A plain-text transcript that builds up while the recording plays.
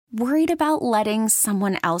Worried about letting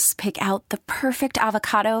someone else pick out the perfect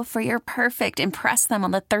avocado for your perfect impress them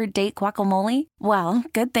on the third date guacamole? Well,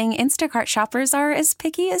 good thing Instacart shoppers are as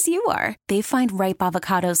picky as you are. They find ripe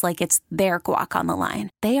avocados like it's their guac on the line.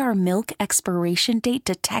 They are milk expiration date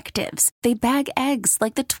detectives. They bag eggs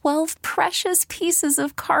like the 12 precious pieces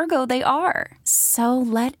of cargo they are. So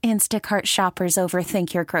let Instacart shoppers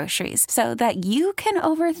overthink your groceries so that you can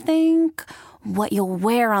overthink what you'll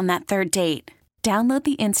wear on that third date. Download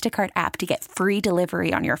the Instacart app to get free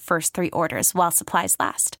delivery on your first 3 orders while supplies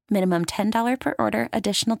last. Minimum $10 per order.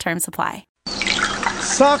 Additional terms apply.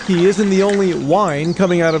 Sake isn't the only wine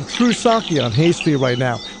coming out of True Sake on Hay Street right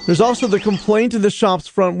now. There's also the complaint in the shop's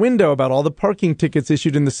front window about all the parking tickets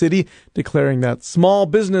issued in the city, declaring that small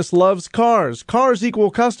business loves cars. Cars equal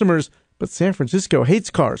customers, but San Francisco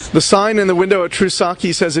hates cars. The sign in the window at True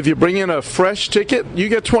Sake says if you bring in a fresh ticket, you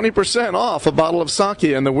get 20% off a bottle of sake,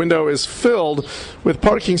 and the window is filled with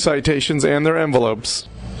parking citations and their envelopes.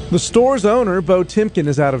 The store's owner, Bo Timken,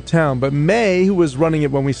 is out of town, but May, who was running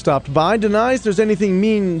it when we stopped by, denies there's anything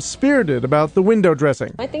mean-spirited about the window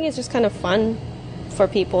dressing. I think it's just kind of fun for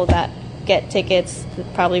people that get tickets. It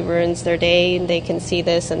probably ruins their day, and they can see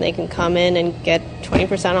this and they can come in and get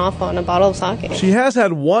 20% off on a bottle of sake. She has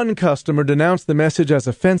had one customer denounce the message as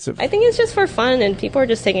offensive. I think it's just for fun, and people are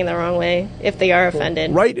just taking it the wrong way if they are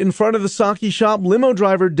offended. Right in front of the sake shop, limo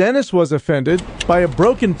driver Dennis was offended by a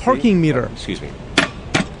broken parking meter. Excuse me.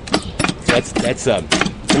 That's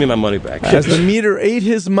give me my money back. As the meter ate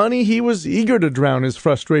his money, he was eager to drown his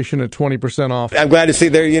frustration at 20% off. I'm glad to see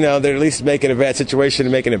they're at least making a bad situation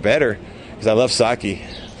and making it better, because I love sake,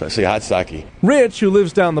 especially hot sake. Rich, who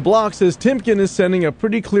lives down the block, says Timken is sending a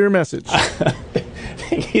pretty clear message.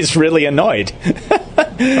 He's really annoyed.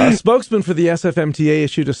 A spokesman for the SFMTA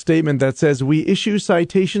issued a statement that says, "We issue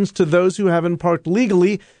citations to those who haven't parked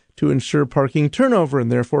legally to ensure parking turnover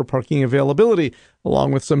and therefore parking availability,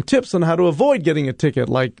 along with some tips on how to avoid getting a ticket,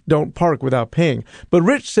 like don't park without paying." But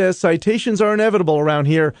Rich says citations are inevitable around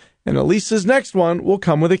here, and at least his next one will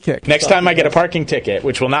come with a kick. Next time I get a parking ticket,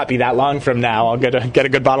 which will not be that long from now, I'll get a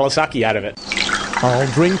good bottle of sake out of it.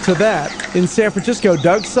 I'll drink to that. In San Francisco,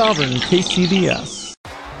 Doug Sovereign, KCBS.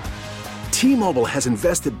 T-Mobile has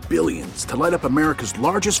invested billions to light up America's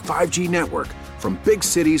largest 5G network, from big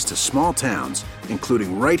cities to small towns,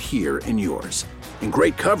 including right here in yours. And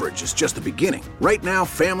great coverage is just the beginning. Right now,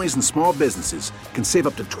 families and small businesses can save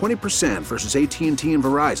up to 20% versus AT&T and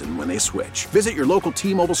Verizon when they switch. Visit your local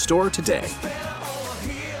T-Mobile store today.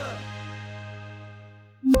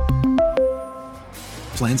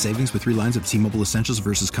 Plan savings with 3 lines of T-Mobile Essentials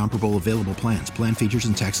versus comparable available plans. Plan features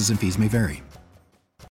and taxes and fees may vary.